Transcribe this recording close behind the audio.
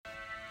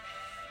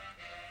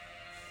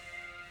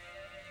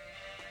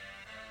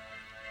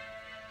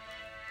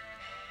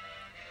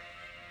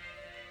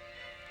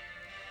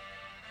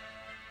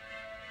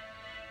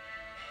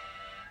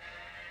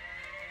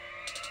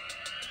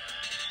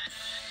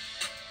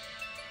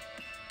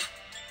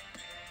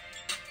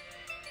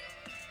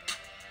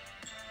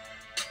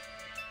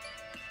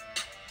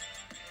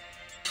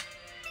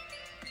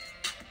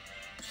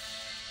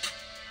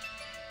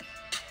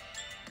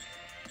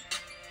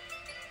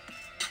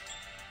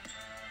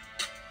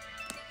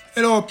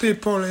Hello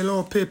people.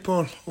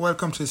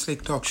 Welcome to the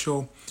Slick Talk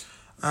Show.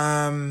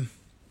 Um,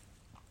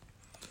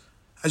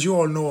 as you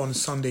all know, on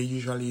Sunday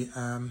usually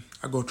I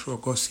go through a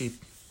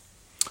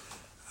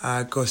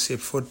gossip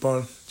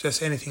football,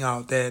 just anything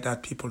out there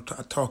that people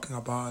are talking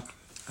about,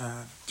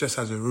 just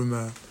as a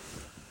rumor,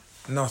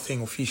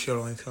 nothing official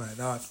or anything like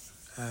that.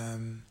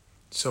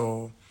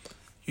 So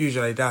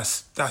usually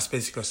that's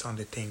basically a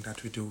Sunday thing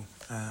that we do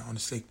on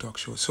the Slick Talk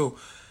Show. So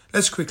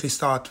let's quickly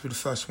start with the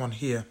first one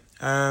here.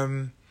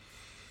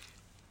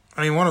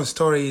 One of the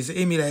stories,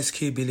 Emil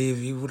Heskey believed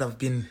he would have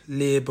been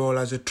labeled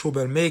as a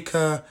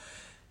troublemaker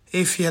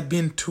if he had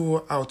been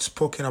too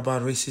outspoken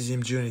about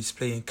racism during his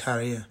playing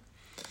career.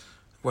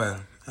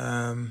 Well,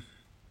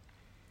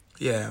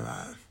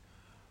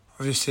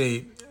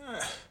 obviously,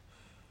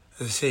 as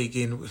I say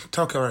again,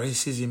 talk about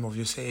racism,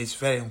 obviously, it's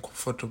very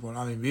uncomfortable.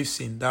 We've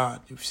seen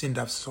that. We've seen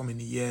that for so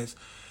many years.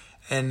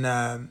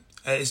 And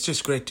it's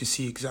just great to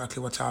see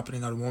exactly what's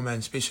happening at the moment,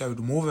 especially with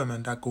the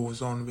movement that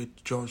goes on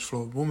with George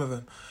Floyd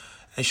movement.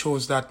 It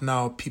shows that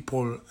now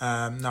people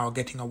now are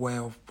getting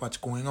aware of what's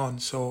going on.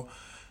 So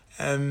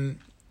I'm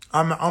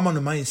on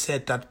the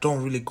mindset that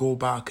don't really go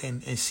back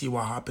and see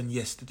what happened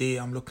yesterday.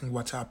 I'm looking at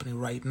what's happening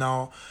right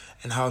now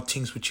and how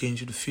things will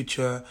change in the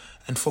future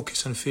and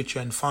focus on the future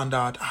and find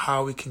out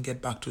how we can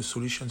get back to a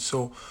solution.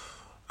 So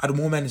at the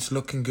moment it's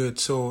looking good.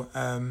 So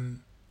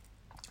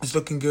it's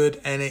looking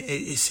good, and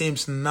it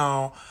seems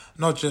now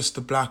not just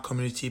the black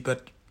community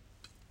but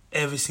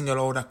every single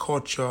other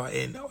culture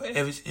and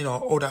every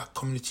other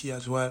community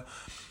as well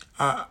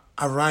are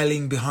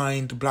rallying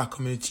behind the black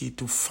community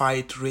to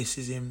fight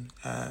racism,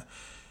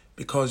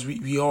 because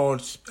we all,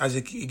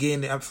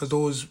 for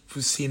those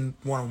who've seen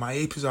one of my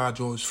episodes,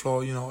 George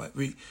Floyd,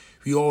 we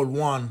all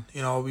won.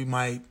 We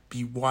might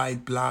be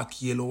white, black,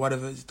 yellow,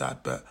 whatever it's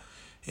that, but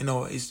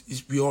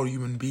it's we all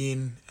human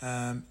being.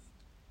 The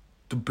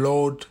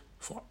blood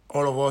for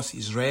all of us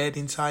is red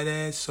inside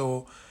there,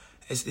 so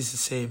it's the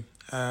same.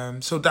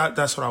 So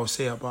that's what I would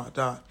say about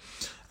that.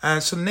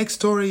 So the next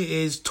story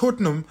is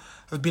Tottenham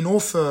have been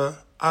offered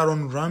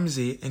Aaron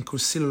Ramsey and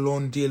could still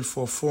loan deal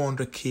for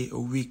 $400k a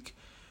week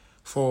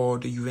for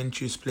the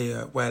Juventus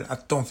player. Well, I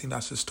don't think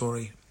that's the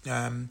story.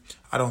 I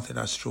don't think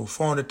that's true.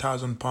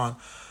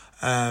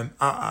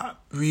 £400,000.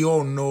 We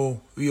all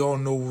know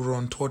who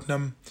run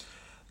Tottenham.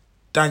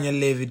 Daniel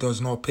Levy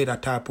does not pay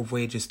that type of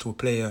wages to a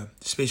player,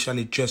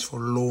 especially just for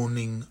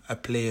loaning a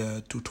player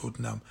to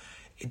Tottenham.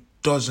 It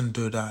doesn't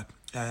do that.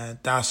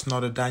 That's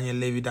not a Daniel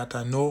Levy that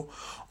I know,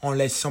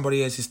 unless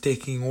somebody else is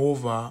taking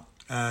over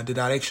the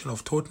direction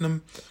of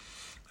Tottenham.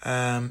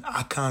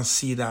 I can't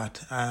see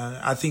that.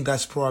 I think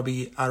that's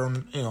probably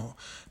Aaron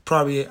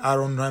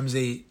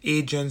Ramsey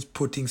agents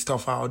putting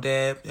stuff out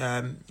there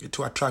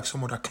to attract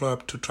some other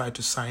club to try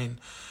to sign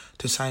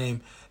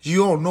him.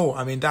 You all know,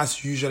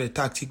 that's usually a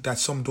tactic that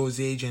some of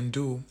those agents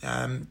do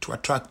to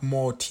attract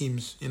more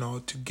teams,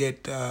 to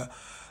get the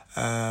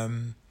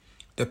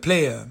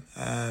player.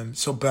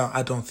 But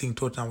I don't think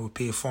Tottenham will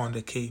pay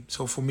 $400k.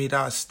 So for me,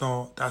 that's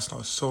not a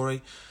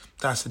story.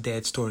 That's a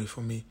dead story for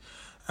me.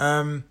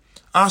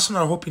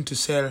 Arsenal are hoping to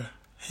sell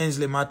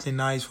Hensley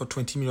Maitland-Niles for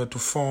 $20 million to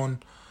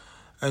fund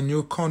a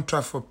new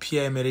contract for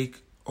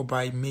Pierre-Emerick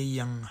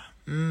Aubameyang.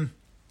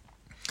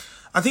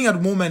 I think at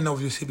the moment,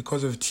 obviously,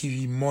 because of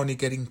TV money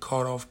getting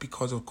cut off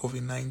because of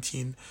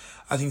COVID-19,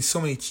 I think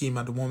so many teams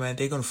at the moment,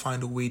 they're going to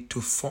find a way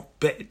to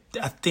but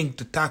I think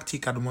the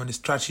tactic at the moment, the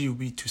strategy will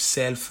be to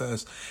sell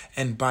first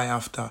and buy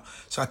after.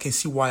 So I can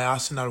see why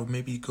Arsenal will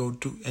maybe go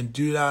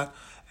do that.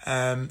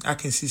 I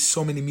can see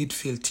so many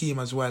midfield teams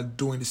as well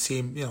doing the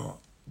same,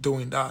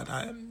 doing that.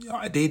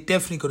 They're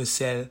definitely going to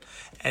sell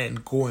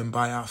and go and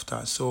buy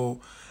after. So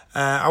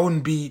I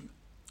wouldn't be,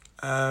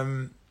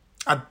 I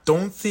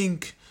don't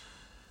think,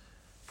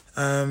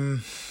 I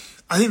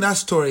think that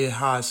story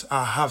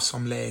have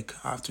some leg,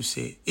 I have to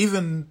say.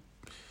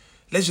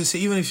 Let's just say,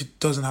 even if it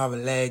doesn't have a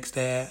legs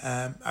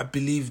there, I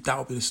believe that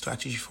will be the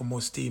strategy for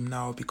most teams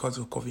now because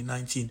of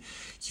COVID-19.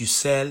 You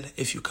sell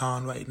if you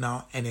can right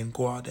now and then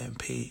go out there and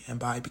pay and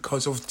buy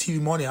because of TV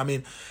money.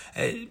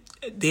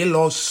 They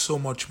lost so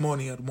much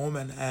money at the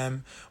moment.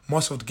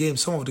 Some of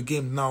the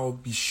games now will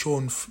be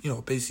shown,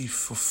 basically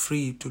for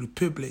free to the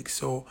public.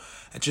 So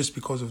just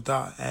because of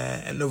that,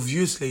 and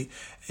obviously,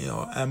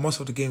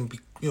 most of the game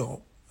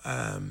will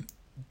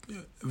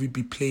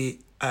be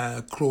played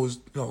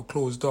closed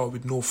door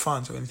with no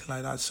fans or anything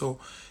like that. So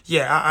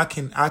yeah, I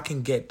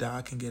can get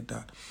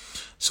that.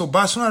 So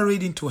Barcelona are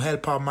ready to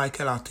help out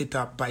Mikel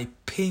Arteta by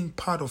paying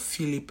part of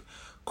Philippe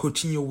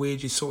Coutinho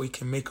wages so he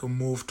can make a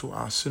move to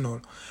Arsenal.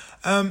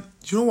 You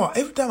know what?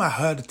 Every time I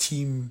heard a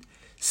team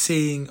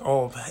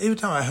every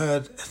time I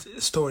heard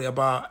a story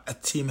about a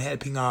team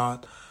helping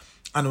out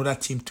another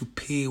team to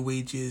pay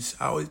wages,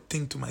 I always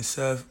think to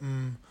myself,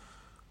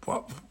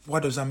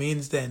 what does that mean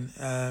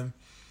then?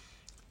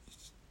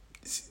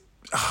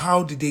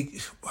 How did they?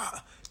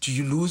 Do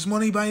you lose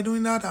money by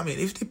doing that?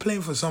 If they're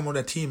playing for some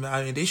other team,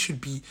 they should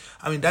be.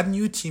 That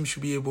new team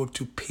should be able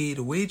to pay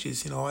the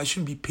wages. I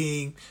shouldn't be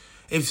paying.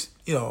 If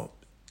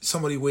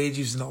somebody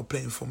wages is not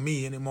playing for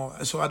me anymore.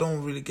 So I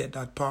don't really get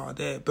that part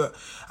there. But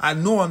I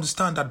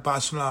understand that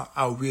Barcelona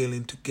are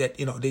willing to get,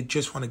 they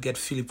just want to get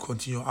Philippe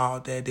Coutinho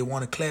out there. They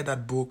want to clear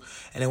that book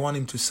and they want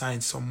him to sign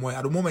somewhere.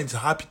 At the moment, he's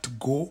happy to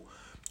go,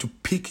 to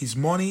pick his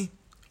money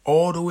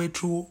all the way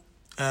through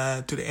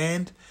to the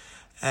end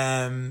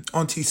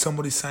until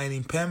somebody sign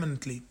him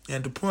permanently.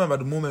 And the problem at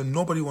the moment,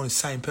 nobody wants to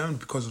sign permanently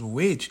because of the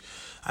wage.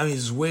 I mean,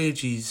 his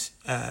wage is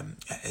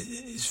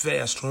very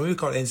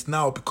astronomical, and it's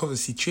now because of the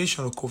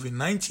situation of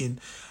COVID-19.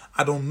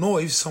 I don't know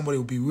if somebody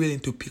will be willing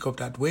to pick up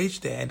that wage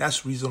there, and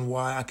that's the reason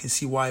why I can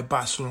see why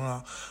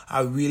Barcelona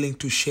are willing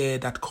to share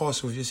that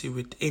cost, obviously,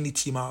 with any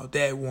team out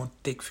there who want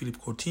to take Philippe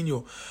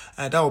Coutinho.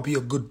 That would be a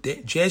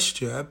good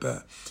gesture,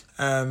 but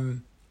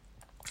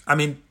I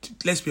mean,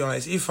 let's be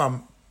honest. If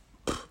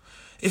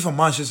I'm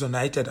Manchester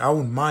United, I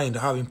wouldn't mind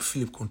having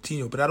Philippe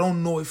Coutinho, but I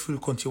don't know if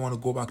Philippe Coutinho want to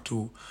go back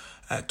to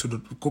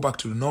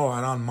the north,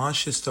 around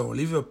Manchester or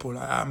Liverpool.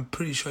 I'm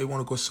pretty sure he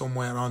want to go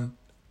somewhere around,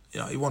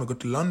 he want to go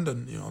to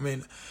London. I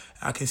mean,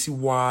 I can see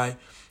why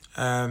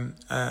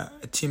a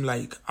team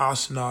like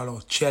Arsenal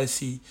or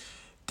Chelsea,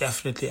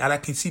 definitely, and I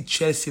can see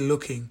Chelsea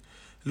looking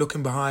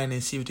behind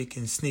and see if they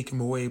can sneak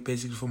him away,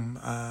 basically from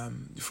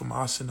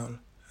Arsenal.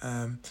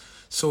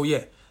 So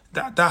yeah,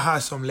 that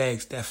has some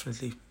legs,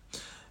 definitely.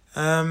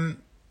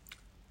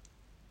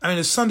 I mean,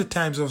 the Sunday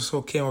Times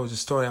also came up with a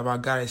story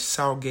about Gareth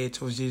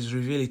Southgate, which is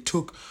revealed it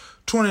took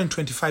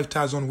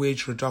 225,000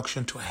 wage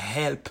reduction to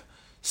help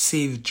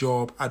save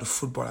job at the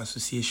Football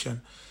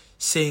Association,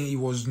 saying it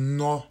was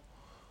no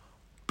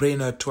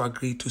brainer to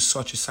agree to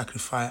such a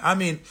sacrifice. I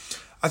mean,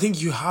 I think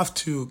you have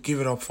to give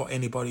it up for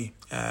anybody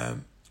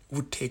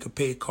would take a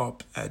pay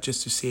cut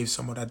just to save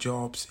some of their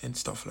jobs and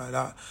stuff like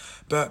that.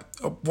 But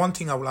one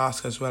thing I will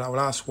ask as well, I will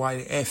ask why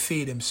the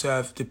FA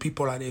themselves, the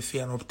people at the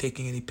FA are not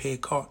taking any pay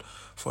cut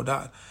for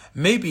that.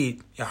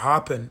 Maybe it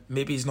happened,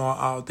 maybe it's not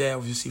out there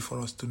obviously for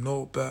us to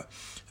know, but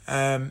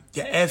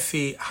the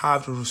FA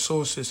have the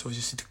resources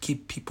obviously to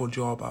keep people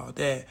job out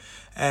there.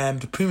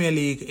 The Premier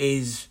League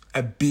is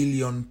 £1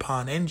 billion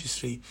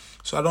industry,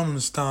 so I don't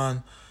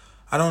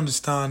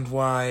understand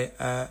why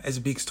it's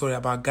a big story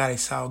about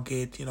Gareth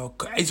Southgate.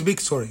 It's a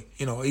big story.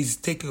 He's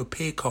taking a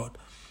pay cut.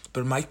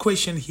 But my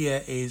question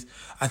here is,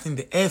 I think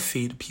the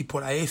FA, the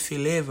people at FA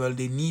level,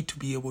 they need to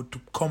be able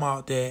to come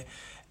out there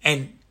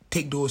and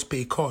take those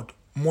pay cuts,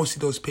 mostly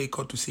those pay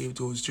cuts to save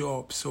those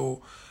jobs.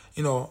 So,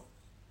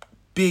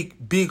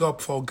 big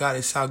up for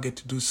Gareth Southgate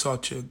to do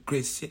such a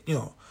great,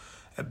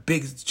 a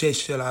big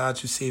gesture like that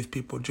to save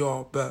people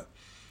jobs. But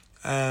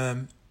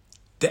the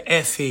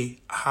FA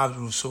have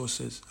the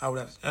resources.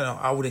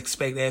 I would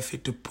expect the FA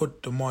to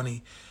put the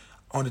money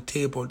on the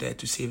table there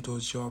to save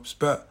those jobs.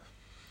 But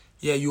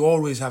yeah, you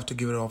always have to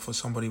give it up for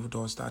somebody who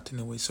does that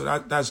anyway. So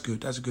that's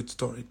good. That's a good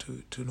story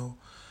to know.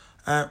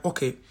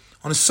 Okay,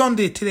 on a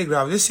Sunday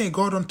Telegraph, they're saying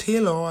Gordon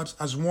Taylor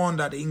has warned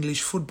that the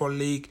English Football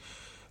League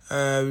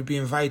will be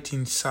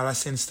inviting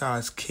Saracen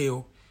stars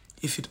KO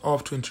if it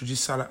opts to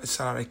introduce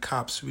salary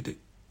caps, with the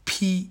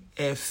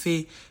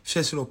PFA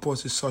successfully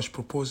opposes such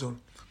proposal.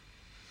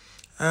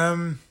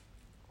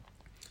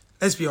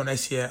 Let's be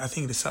honest here. I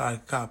think the salary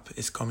cap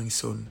is coming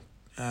soon.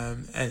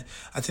 And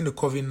I think the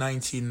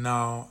COVID-19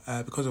 now,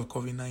 because of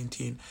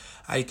COVID-19,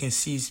 I can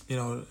see,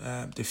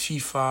 the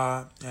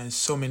FIFA and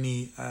so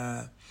many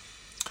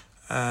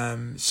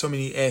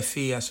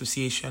FA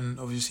association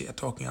obviously are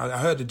talking. I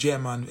heard the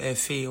German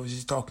FA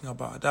obviously talking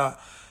about that,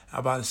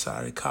 about the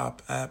salary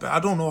cap. But I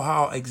don't know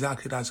how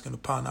exactly that's going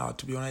to pan out,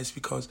 to be honest,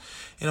 because,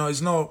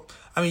 it's not,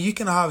 you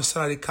can have a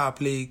salary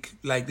cap league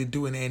like they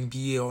do in the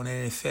NBA or in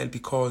the NFL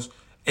because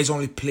it's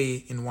only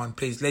play in one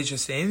place. Let's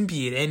just say NBA.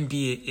 The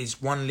NBA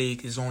is one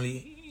league, is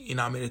only in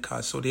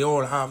America. So they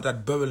all have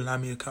that bubble in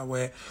America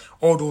where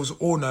all those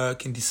owners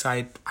can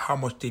decide how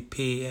much they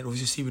pay. And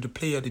obviously with the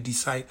player, they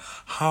decide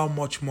how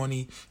much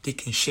money they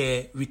can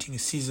share within a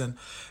season.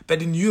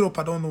 But in Europe,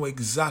 I don't know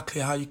exactly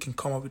how you can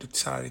come up with a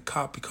salary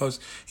cap because,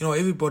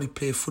 everybody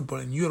plays football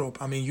in Europe.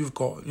 You've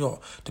got,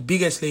 the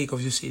biggest league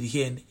obviously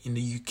here in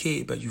the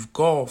UK, but you've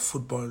got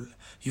football.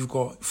 You've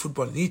got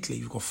football in Italy,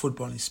 you've got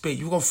football in Spain,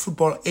 you've got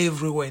football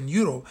everywhere in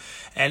Europe.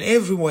 And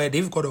everywhere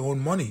they've got their own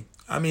money.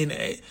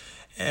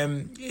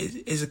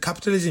 It's a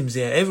capitalism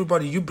there.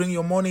 Everybody, you bring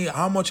your money,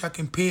 how much I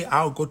can pay,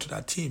 I'll go to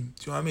that team.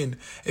 Do you know what I mean?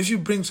 If you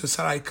bring the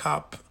salary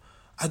cap,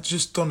 I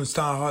just don't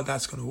understand how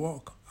that's going to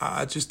work.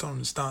 I just don't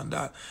understand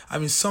that.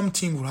 Some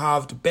team will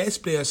have the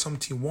best players, some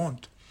team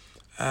won't.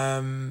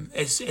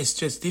 It's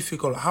just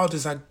difficult. How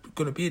does that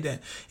going to be then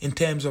in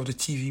terms of the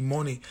TV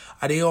money?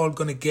 Are they all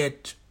going to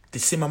get the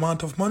same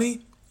amount of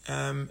money?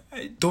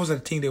 Those are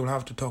the things they will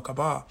have to talk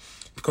about,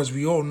 because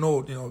we all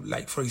know,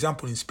 like for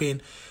example in Spain,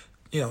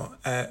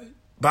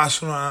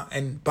 Barcelona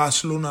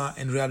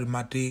and Real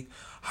Madrid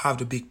have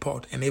the big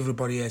pot, and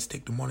everybody else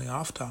take the money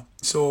after.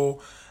 So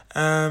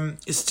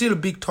it's still a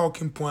big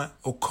talking point.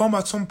 It'll come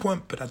at some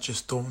point, but I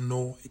just don't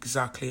know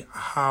exactly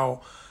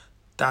how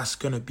that's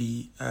gonna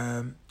be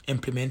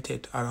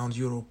implemented around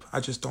Europe.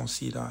 I just don't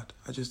see that.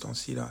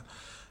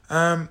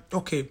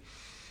 Okay.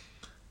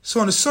 So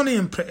on the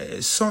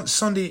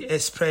Sunday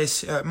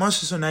Express,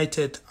 Manchester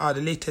United are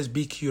the latest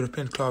big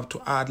European club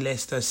to add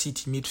Leicester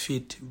City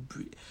midfield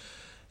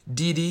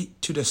Didi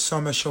to the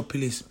summer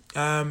shopping list.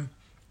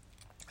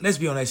 Let's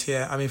be honest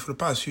here. I mean, for the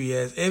past few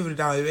years, every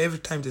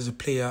time there's a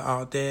player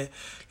out there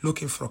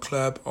looking for a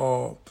club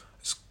or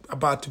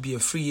about to be a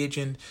free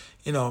agent,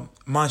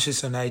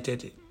 Manchester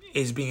United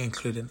is being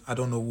included. I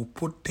don't know who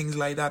put things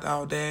like that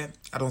out there.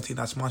 I don't think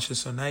that's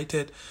Manchester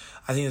United.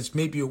 I think it's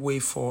maybe a way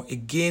for,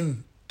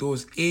 again,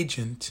 those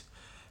agents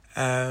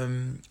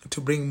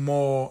to bring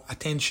more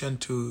attention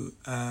to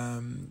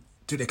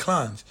the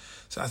clans.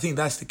 So I think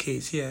that's the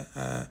case here.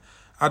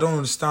 I don't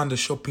understand the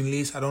shopping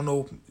list. I don't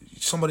know.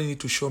 Somebody need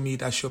to show me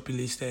that shopping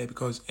list there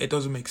because it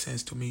doesn't make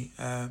sense to me.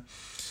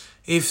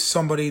 If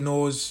somebody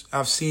knows,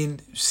 I've seen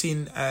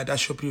that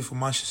shopping list for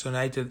Manchester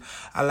United,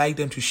 I like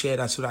them to share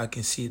that so that I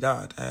can see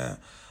that. I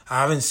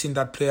haven't seen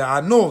that player.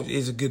 I know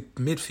he's a good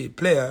midfield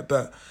player,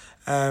 but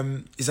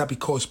is that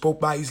because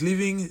Pogba is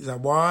leaving? Is that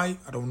why?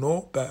 I don't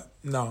know, but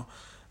no.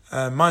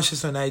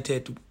 Manchester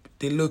United,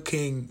 they're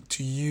looking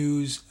to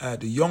use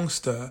the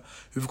youngster.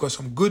 We've got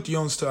some good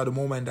youngster at the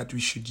moment that we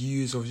should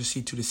use,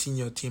 obviously, to the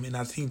senior team, and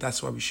I think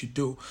that's what we should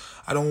do.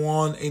 I don't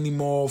want any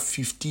more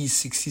 50,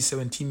 60,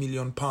 70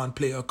 million pound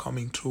player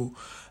coming through,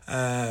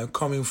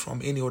 coming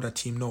from any other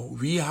team. No,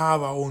 we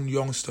have our own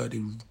youngster. They're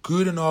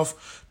good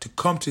enough to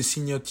come to the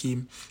senior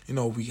team.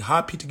 We're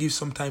happy to give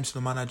some time to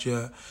the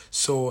manager.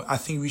 So I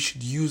think we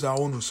should use our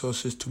own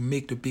resources to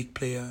make the big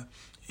player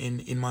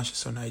in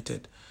Manchester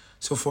United.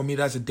 So for me,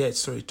 that's a dead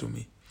story to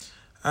me.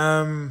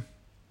 And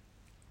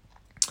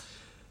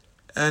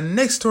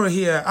next story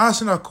here,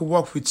 Arsenal could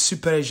work with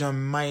super agent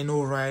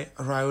Mino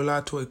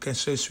Raiola to a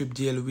consider sweep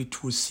deal,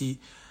 which will see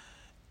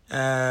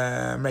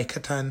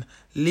Mkhitaryan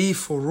leave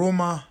for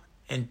Roma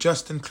and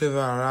Justin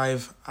Kluivert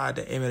arrive at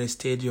the Emirates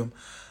Stadium.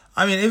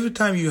 I mean, every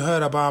time you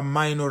heard about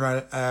Mino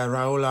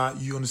Raiola,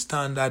 you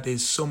understand that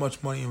there's so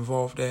much money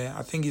involved there.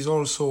 I think he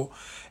also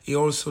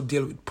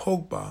deal with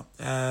Pogba.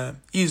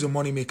 He's a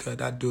moneymaker,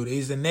 that dude.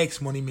 He's the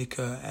next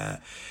moneymaker.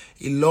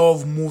 He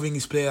loves moving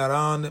his player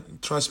around.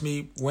 Trust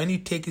me, when you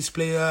take his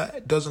player,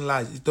 it doesn't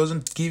last. It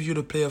doesn't give you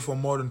the player for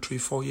more than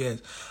 3-4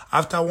 years.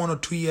 After 1 or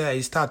 2 years,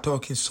 he start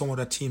talking to some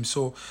other team.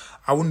 So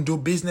I wouldn't do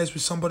business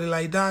with somebody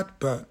like that.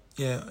 But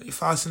yeah,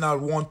 if Arsenal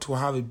want to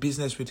have a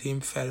business with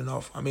him, fair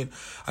enough. I mean,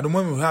 at the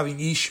moment we're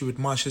having issue with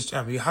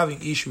Manchester. We're having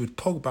issue with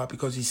Pogba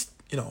because he's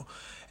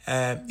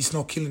he's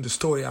not killing the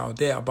story out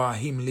there about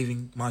him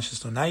leaving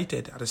Manchester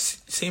United. At the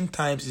same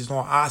time, he's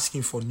not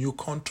asking for a new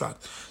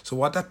contract. So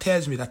what that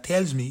tells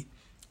me,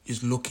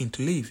 he's looking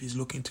to leave. He's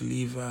looking to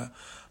leave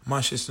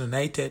Manchester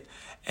United,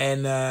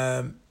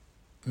 and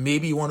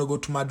maybe he want to go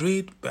to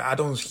Madrid. But I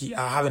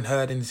haven't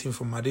heard anything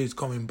from Madrid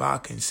coming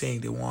back and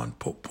saying they want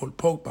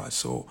Pogba.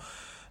 So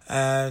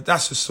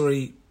that's the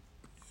story.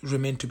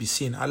 Remain to be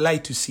seen. I'd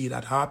like to see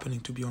that happening,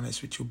 to be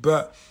honest with you.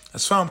 But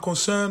as far as I'm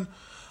concerned,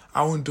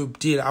 I wouldn't do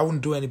deal. I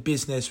wouldn't do any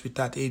business with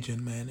that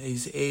agent, man.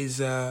 It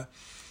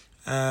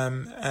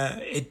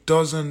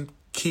doesn't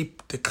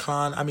keep the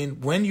clan. I mean,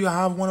 when you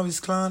have one of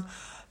his clan,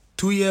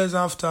 2 years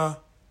after,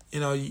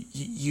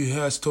 you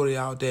hear a story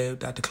out there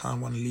that the clan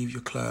want to leave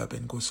your club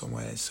and go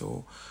somewhere else.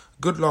 So,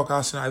 good luck,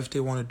 Arsenal, if they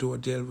want to do a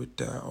deal with,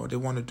 or they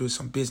want to do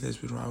some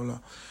business with Raiola.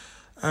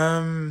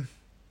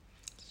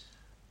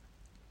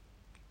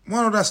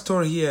 One other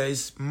story here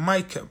is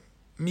Micah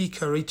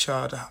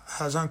Richards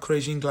has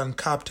encouraged England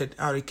captain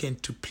Harry Kane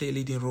to play a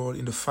leading role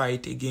in the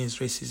fight against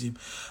racism.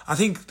 I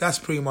think that's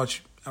pretty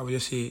much,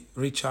 obviously,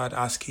 Richard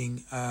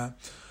asking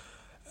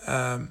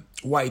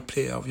white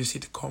player,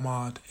 obviously, to come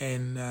out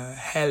and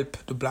help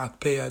the black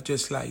player,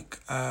 just like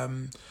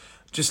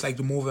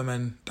the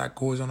movement that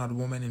goes on at the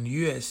moment in the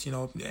US,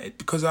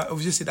 because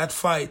obviously that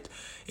fight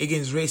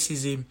against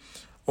racism,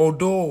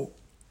 although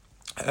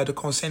the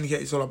concern here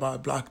is all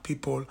about black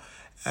people,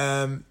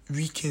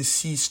 we can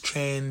see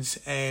strands,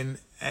 and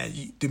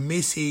the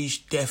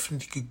message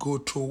definitely could go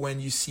through when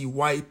you see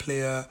white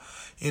player,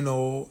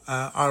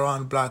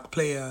 around black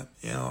player,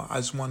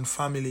 as one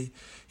family.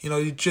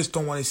 You just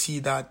don't want to see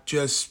that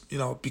just,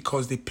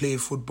 because they play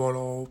football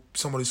or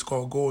somebody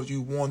score goals.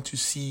 You want to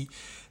see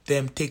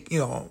them take,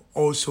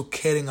 also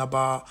caring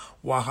about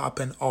what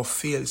happened off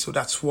field. So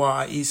that's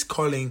why he's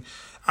calling.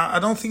 I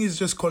don't think he's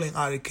just calling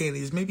Harry Kane.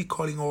 He's maybe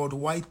calling all the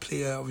white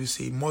player,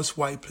 obviously, most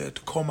white player,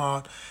 to come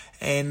out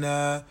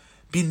and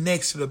be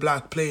next to the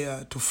black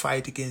player to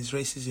fight against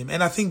racism.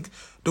 And I think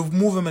the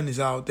movement is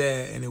out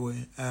there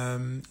anyway.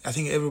 I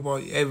think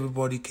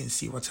everybody can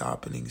see what's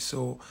happening.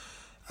 So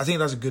I think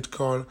that's a good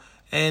call.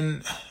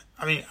 And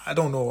I mean, I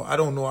don't know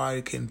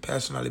Harry Kane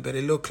personally, but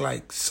it looked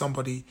like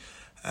somebody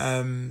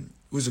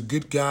who's a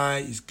good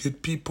guy. He's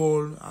good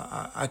people.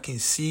 I can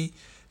see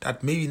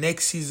that maybe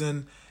next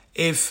season,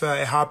 if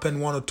it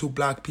happened, 1 or 2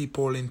 black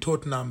people in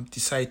Tottenham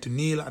decide to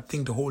kneel, I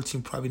think the whole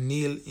team probably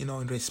kneel,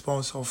 in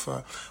response of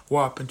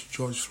what happened to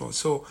George Floyd.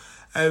 So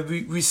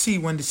we see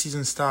when the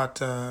season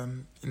starts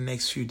in the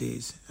next few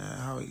days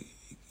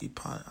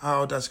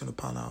how that's going to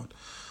pan out.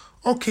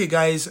 Okay,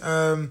 guys.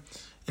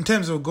 In in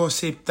terms of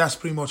gossip, that's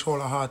pretty much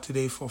all I had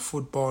today for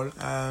football.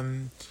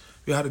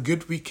 We had a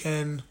good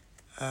weekend.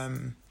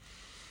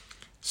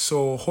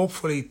 So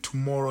hopefully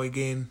tomorrow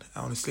again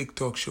on the Slick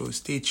Talk Show.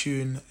 Stay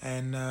tuned,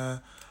 and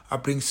I'll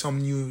bring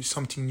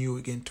something new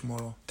again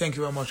tomorrow. Thank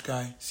you very much,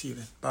 guys. See you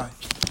then. Bye.